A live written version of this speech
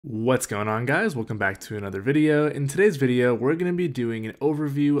What's going on, guys? Welcome back to another video. In today's video, we're going to be doing an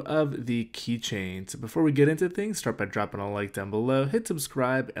overview of the keychain. So before we get into things, start by dropping a like down below, hit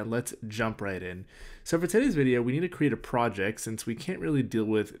subscribe, and let's jump right in. So for today's video, we need to create a project since we can't really deal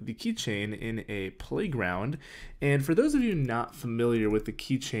with the keychain in a playground. And for those of you not familiar with the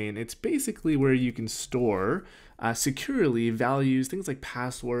keychain, it's basically where you can store securely values, things like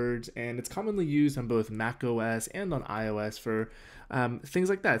passwords, and it's commonly used on both macOS and on iOS for things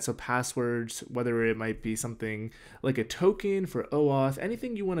like that. So passwords, whether it might be something like a token for OAuth,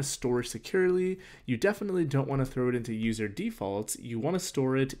 anything you want to store securely, you definitely don't want to throw it into user defaults. You want to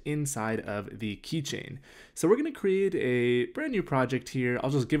store it inside of the keychain. So we're going to create a brand new project here. I'll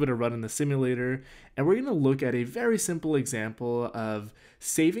just give it a run in the simulator, and we're going to look at a very simple example of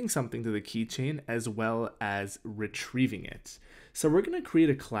saving something to the keychain as well as retrieving it. So we're going to create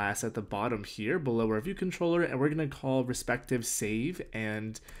a class at the bottom here below our view controller, and we're going to call respective save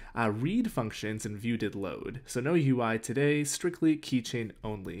and read functions in view.did_load. So no UI today, strictly keychain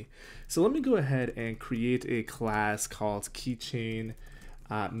only. So let me go ahead and create a class called Keychain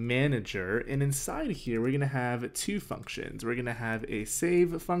Manager, and inside here we're going to have two functions. We're going to have a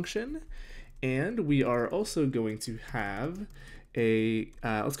save function, and we are also going to have a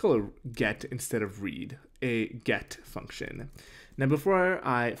let's call it get instead of read, a get function. Now before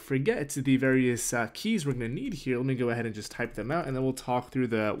I forget the various keys we're going to need here, let me go ahead and just type them out, and then we'll talk through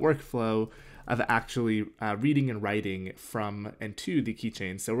the workflow of actually reading and writing from and to the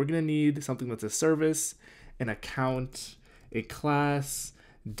keychain. So we're going to need something that's a service, an account, a class,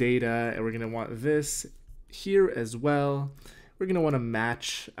 data, and we're going to want this here as well. We're going to want to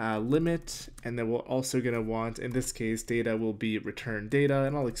match limit, and then we're also going to want, in this case, data will be return data,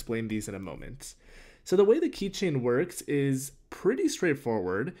 and I'll explain these in a moment. So the way the keychain works is pretty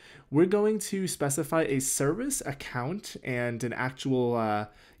straightforward. We're going to specify a service account and an actual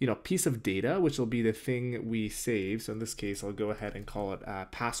piece of data, which will be the thing we save. So in this case, I'll go ahead and call it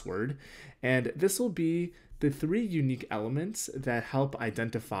password. And this will be the three unique elements that help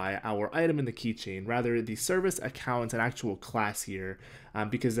identify our item in the keychain, rather the service, account, and actual class here,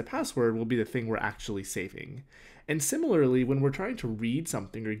 because the password will be the thing we're actually saving. And similarly, when we're trying to read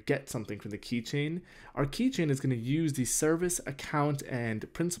something or get something from the keychain, our keychain is going to use the service, account,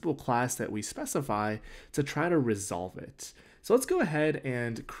 and principal class that we specify to try to resolve it. So let's go ahead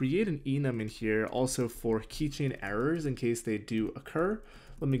and create an enum in here also for keychain errors in case they do occur.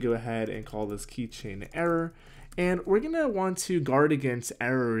 Let me go ahead and call this keychain error. And we're going to want to guard against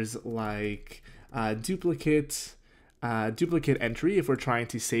errors like duplicate entry if we're trying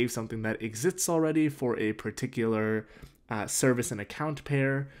to save something that exists already for a particular service and account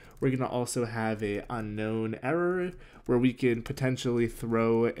pair. We're going to also have a unknown error where we can potentially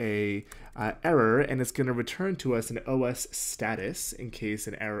throw a error, and it's going to return to us an OS status in case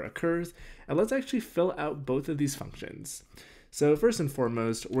an error occurs. And let's actually fill out both of these functions. So first and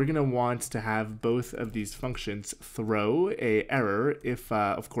foremost, we're going to want to have both of these functions throw a error if,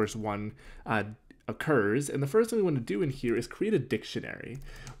 of course, one occurs. And the first thing we want to do in here is create a dictionary.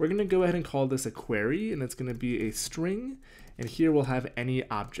 We're going to go ahead and call this a query, and it's going to be a string, and here we'll have any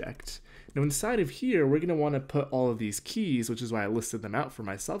object. Now inside of here, we're going to want to put all of these keys, which is why I listed them out for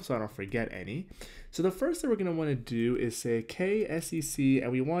myself so I don't forget any. So the first thing we're going to want to do is say KSEC,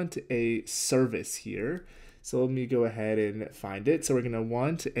 and we want a service here. So let me go ahead and find it. So we're going to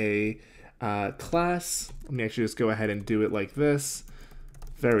want a class. Let me actually just go ahead and do it like this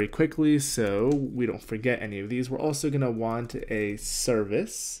very quickly so we don't forget any of these. We're also going to want a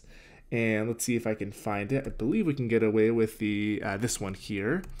service. And let's see if I can find it. I believe we can get away with the this one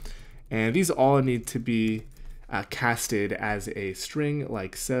here. And these all need to be casted as a string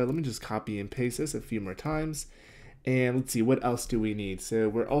like so. Let me just copy and paste this a few more times. And let's see, what else do we need? So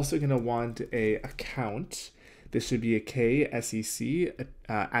we're also going to want a account. This should be a KSEC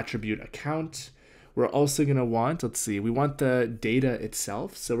attribute account. We're also going to want, let's see, we want the data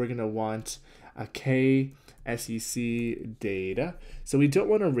itself. So we're going to want a KSEC data. So we don't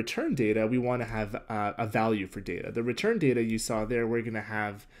want to return data. We want to have a value for data. The return data you saw there, we're going to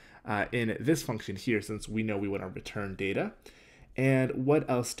have in this function here since we know we want to return data. And what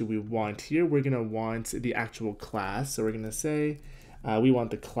else do we want here? We're going to want the actual class. So we're going to say we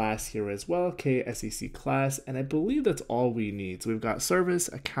want the class here as well, KSEC class. And I believe that's all we need. So we've got service,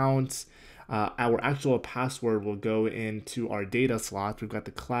 accounts. Our actual password will go into our data slot. We've got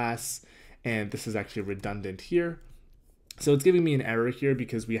the class, and this is actually redundant here. So it's giving me an error here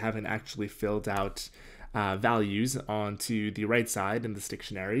because we haven't actually filled out values onto the right side in this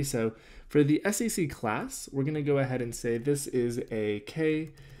dictionary. So for the SEC class, we're going to go ahead and say this is a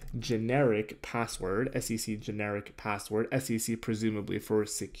generic password, SEC generic password, SEC presumably for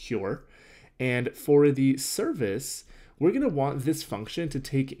secure. And for the service, we're going to want this function to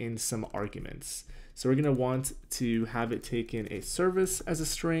take in some arguments. So we're going to want to have it take in a service as a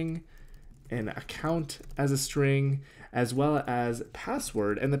string, an account as a string, as well as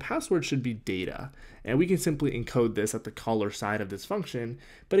password, and the password should be data. And we can simply encode this at the caller side of this function.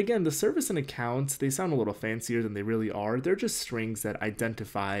 But again, the service and accounts, they sound a little fancier than they really are. They're just strings that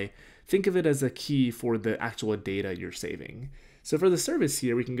identify, think of it as a key for the actual data you're saving. So for the service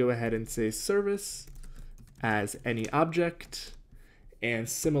here, we can go ahead and say service as any object. And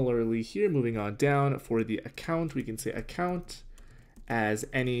similarly here, moving on down, for the account, we can say account as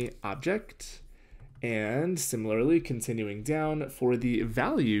any object. And similarly, continuing down, for the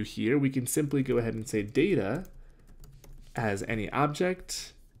value here, we can simply go ahead and say data as any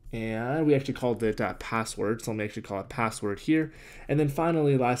object. And we actually called it password, so let me actually call it password here. And then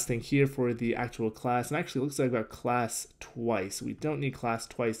finally, last thing here for the actual class, and actually it looks like I've got class twice. We don't need class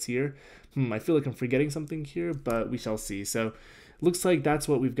twice here. I feel like I'm forgetting something here, but we shall see. So looks like that's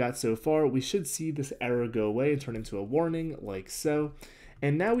what we've got so far. We should see this error go away and turn into a warning like so.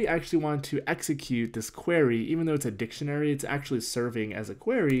 And now we actually want to execute this query. Even though it's a dictionary, it's actually serving as a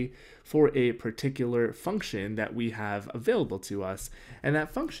query for a particular function that we have available to us. And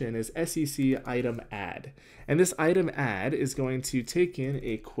that function is SEC item add. And this item add is going to take in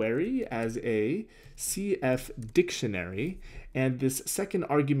a query as a CF dictionary. And this second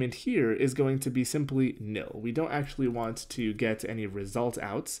argument here is going to be simply nil. We don't actually want to get any result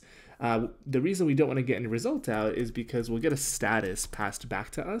outs. The reason we don't want to get any result out is because we'll get a status passed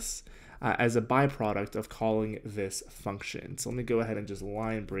back to us as a byproduct of calling this function. So let me go ahead and just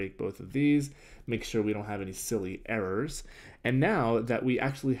line break both of these, make sure we don't have any silly errors. And now that we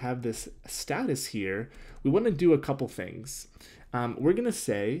actually have this status here, we want to do a couple things. We're going to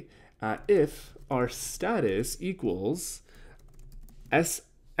say if our status equals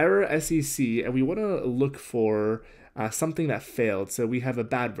error SEC, and we want to look for something that failed. So we have a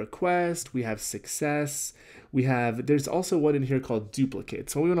bad request, we have success, there's also one in here called duplicate.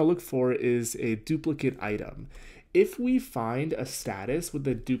 So what we want to look for is a duplicate item. If we find a status with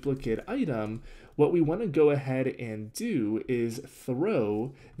a duplicate item, what we want to go ahead and do is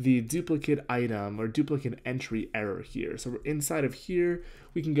throw the duplicate item or duplicate entry error here. So inside of here,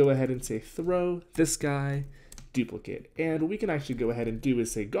 we can go ahead and say throw this guy duplicate. And what we can actually go ahead and do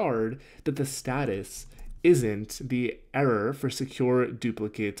is say guard that the status isn't the error for secure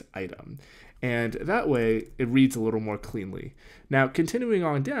duplicate item. And that way it reads a little more cleanly. Now, continuing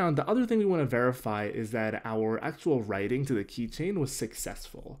on down, the other thing we want to verify is that our actual writing to the keychain was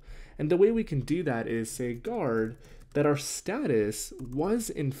successful. And the way we can do that is say guard that our status was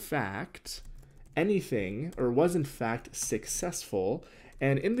in fact anything, or was in fact successful.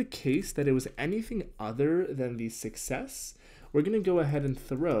 And in the case that it was anything other than the success, we're going to go ahead and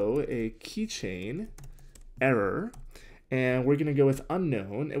throw a keychain error, and we're going to go with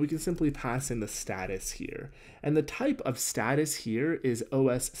unknown, and we can simply pass in the status here. And the type of status here is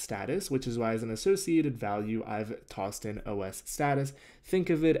OS status, which is why as an associated value, I've tossed in OS status. Think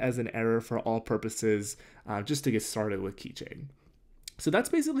of it as an error for all purposes, just to get started with Keychain. So that's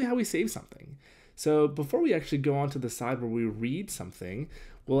basically how we save something. So before we actually go on to the side where we read something,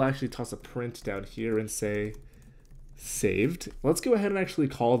 we'll actually toss a print down here and say saved. Let's go ahead and actually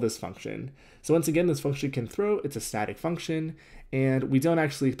call this function. So once again, this function can throw, it's a static function, and we don't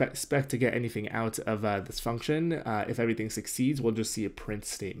actually expect to get anything out of this function. If everything succeeds, we'll just see a print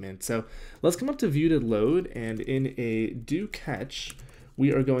statement. So let's come up to view to load, and in a do catch,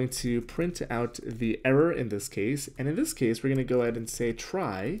 we are going to print out the error in this case. And in this case, we're going to go ahead and say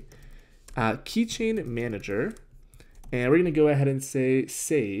try Keychain Manager, and we're going to go ahead and say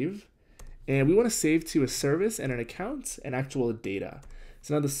save. And we want to save to a service and an account and actual data.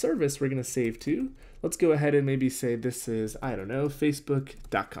 So now the service we're going to save to, let's go ahead and maybe say this is, I don't know,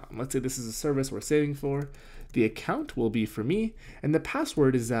 facebook.com. Let's say this is a service we're saving for. The account will be for me, and the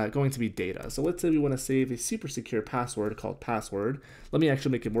password is going to be data. So let's say we want to save a super secure password called password. Let me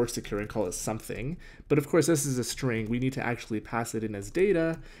actually make it more secure and call it something. But of course, this is a string. We need to actually pass it in as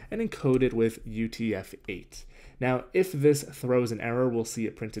data and encode it with UTF-8. Now, if this throws an error, we'll see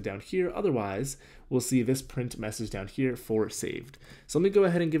it printed down here. Otherwise, we'll see this print message down here for saved. So let me go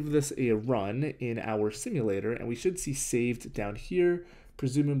ahead and give this a run in our simulator, and we should see saved down here.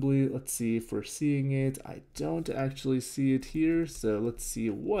 Presumably, let's see if we're seeing it. I don't actually see it here, so let's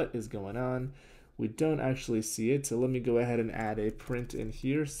see what is going on. We don't actually see it, so let me go ahead and add a print in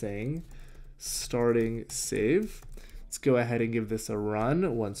here saying starting save. Let's go ahead and give this a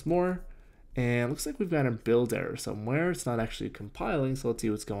run once more. And looks like we've got a build error somewhere. It's not actually compiling, so let's see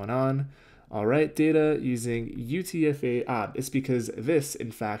what's going on. All right, data using UTF-8. It's because this,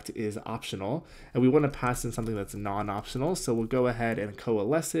 in fact, is optional, and we want to pass in something that's non-optional. So we'll go ahead and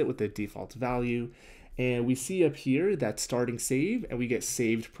coalesce it with the default value. And we see up here that starting save, and we get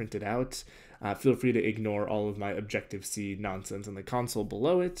saved printed out. Feel free to ignore all of my Objective-C nonsense in the console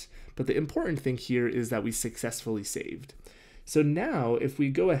below it. But the important thing here is that we successfully saved. So now if we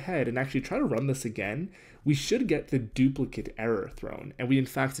go ahead and actually try to run this again, we should get the duplicate error thrown. And we in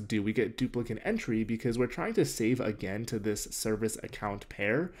fact do. We get duplicate entry because we're trying to save again to this service account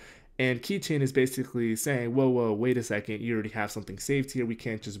pair. And Keychain is basically saying, whoa, wait a second, you already have something saved here. We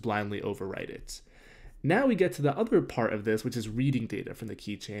can't just blindly overwrite it. Now we get to the other part of this, which is reading data from the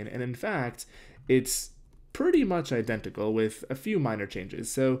keychain. And in fact, it's pretty much identical with a few minor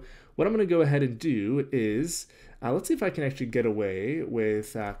changes. So what I'm going to go ahead and do is, let's see if I can actually get away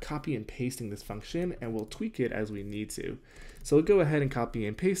with copy and pasting this function, and we'll tweak it as we need to. So we'll go ahead and copy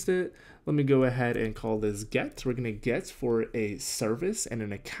and paste it. Let me go ahead and call this get. We're going to get for a service and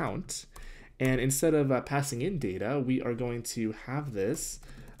an account. And instead of passing in data, we are going to have this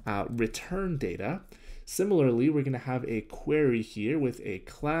return data. Similarly, we're going to have a query here with a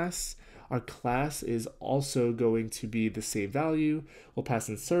class. Our class is also going to be the same value. We'll pass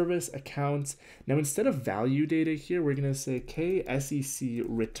in service, account. Now, instead of value data here, we're going to say ksec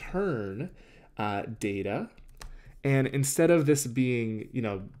return data. And instead of this being,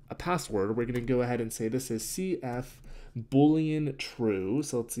 a password, we're going to go ahead and say this is cf boolean true.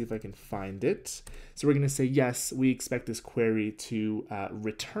 So let's see if I can find it. So we're going to say, yes, we expect this query to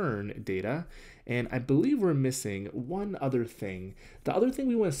return data. And I believe we're missing one other thing. The other thing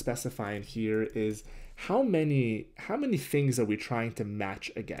we want to specify in here is how many things are we trying to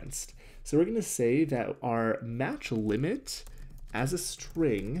match against. So we're going to say that our match limit as a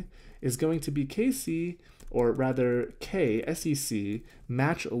string is going to be kc, or rather ksec,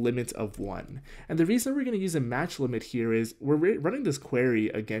 match limit of 1. And the reason we're going to use a match limit here is we're running this query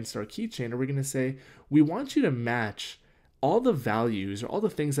against our keychain, and we're going to say we want you to match all the values or all the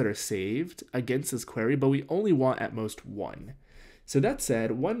things that are saved against this query, but we only want at most 1. So that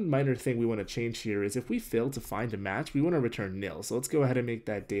said, one minor thing we want to change here is if we fail to find a match, we want to return nil. So let's go ahead and make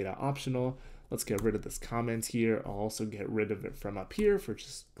that data optional. Let's get rid of this comment here. I'll also get rid of it from up here for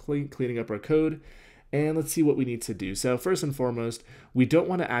just cleaning up our code. And let's see what we need to do. So first and foremost, we don't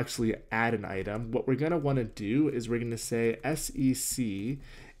want to actually add an item. What we're going to want to do is we're going to say sec,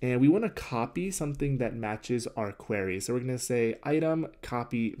 and we want to copy something that matches our query. So we're going to say item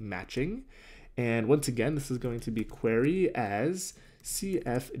copy matching. And once again, this is going to be query as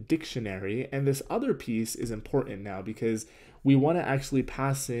cf dictionary. And this other piece is important now because we want to actually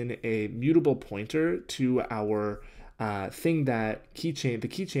pass in a mutable pointer to our thing that the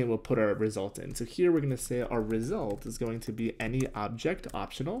keychain will put our result in. So here we're going to say our result is going to be any object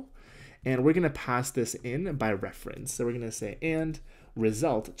optional. And we're going to pass this in by reference. So we're going to say and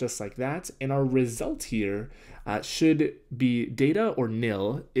result, just like that. And our result here should be data or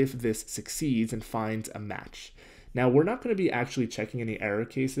nil if this succeeds and finds a match. Now, we're not going to be actually checking any error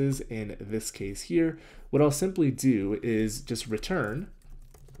cases in this case here. What I'll simply do is just return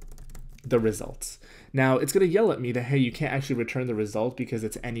the results. Now, it's going to yell at me that, hey, you can't actually return the result because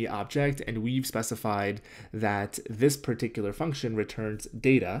it's any object, and we've specified that this particular function returns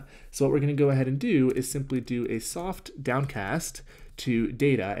data. So what we're going to go ahead and do is simply do a soft downcast to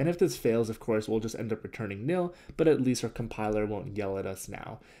data, and if this fails, of course, we'll just end up returning nil, but at least our compiler won't yell at us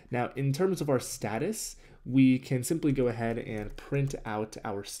now. Now, in terms of our status, we can simply go ahead and print out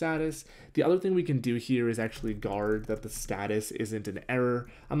our status. The other thing we can do here is actually guard that the status isn't an error.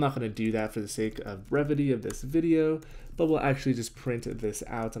 I'm not going to do that for the sake of brevity of this video, but we'll actually just print this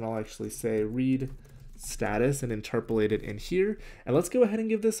out, and I'll actually say read status and interpolate it in here. And let's go ahead and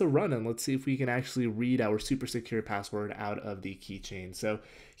give this a run, and let's see if we can actually read our super secure password out of the keychain. So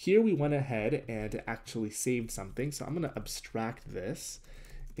here we went ahead and actually saved something. So I'm going to abstract this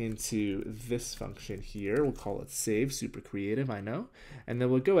into this function here. We'll call it save, super creative, I know. And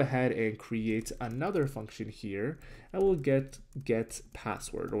then we'll go ahead and create another function here, and we'll get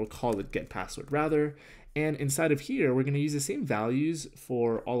password, or we'll call it get password rather. And inside of here, we're going to use the same values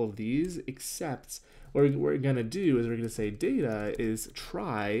for all of these, except what we're going to do is we're going to say data is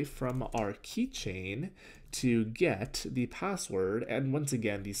try from our keychain to get the password. And once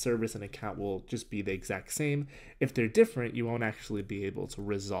again, the service and account will just be the exact same. If they're different, you won't actually be able to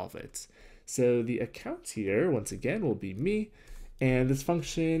resolve it. So the account here, once again, will be me. And this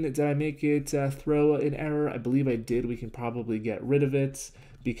function, did I make it throw an error? I believe I did. We can probably get rid of it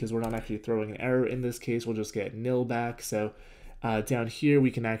because we're not actually throwing an error in this case. We'll just get nil back. So Down here,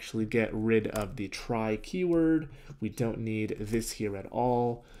 we can actually get rid of the try keyword. We don't need this here at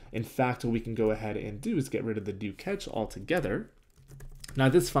all. In fact, what we can go ahead and do is get rid of the do catch altogether. Now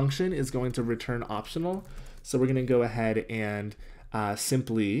this function is going to return optional, so we're going to go ahead and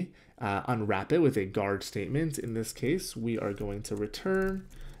simply unwrap it with a guard statement. In this case, we are going to return,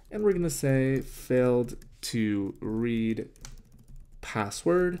 and we're going to say failed to read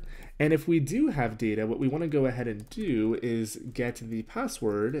password. And if we do have data, what we want to go ahead and do is get the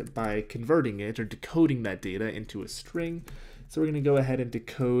password by converting it or decoding that data into a string. So we're going to go ahead and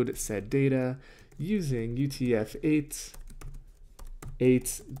decode said data using utf-8.self.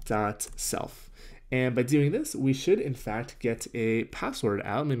 And by doing this, we should in fact get a password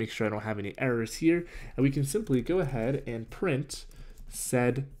out. Let me make sure I don't have any errors here. And we can simply go ahead and print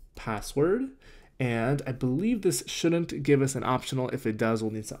said password. And I believe this shouldn't give us an optional. If it does,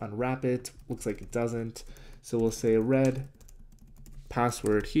 we'll need to unwrap it. Looks like it doesn't. So we'll say red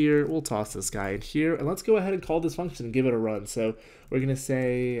password here. We'll toss this guy in here. And let's go ahead and call this function and give it a run. So we're going to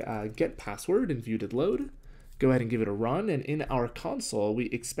say get password and view did load. Go ahead and give it a run, and in our console we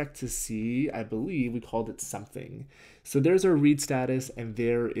expect to see, I believe we called it something. So there's our read status, and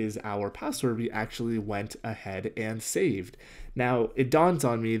there is our password we actually went ahead and saved. Now it dawns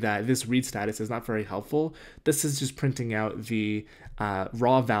on me that this read status is not very helpful. This is just printing out the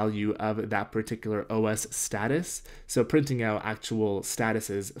raw value of that particular OS status. So printing out actual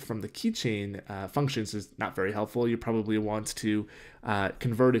statuses from the keychain functions is not very helpful. You probably want to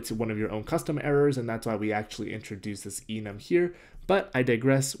convert it to one of your own custom errors, and that's why we actually introduce this enum here. But I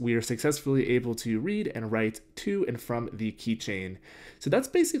digress. We are successfully able to read and write to and from the keychain. So that's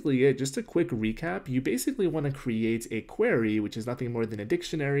basically it. Just a quick recap. You basically want to create a query, which is nothing more than a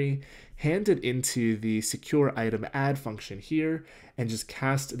dictionary, hand it into the secure item add function here, and just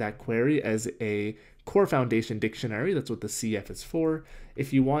cast that query as a core foundation dictionary. That's what the CF is for.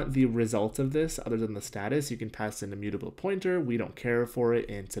 If you want the result of this other than the status, you can pass in a mutable pointer. We don't care for it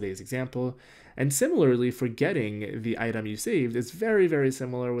in today's example. And similarly, for getting the item you saved, it's very, very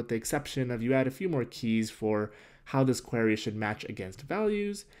similar, with the exception of you add a few more keys for how this query should match against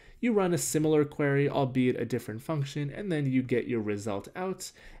values. You run a similar query, albeit a different function, and then you get your result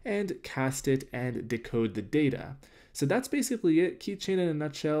out and cast it and decode the data. So that's basically it. Keychain in a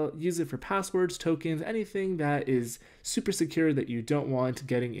nutshell. Use it for passwords, tokens, anything that is super secure that you don't want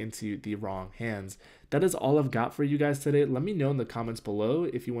getting into the wrong hands. That is all I've got for you guys today. Let me know in the comments below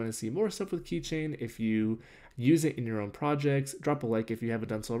if you want to see more stuff with Keychain, if you use it in your own projects. Drop a like if you haven't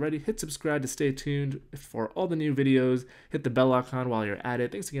done so already. Hit subscribe to stay tuned for all the new videos. Hit the bell icon while you're at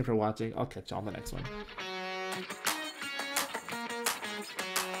it. Thanks again for watching. I'll catch you on the next one.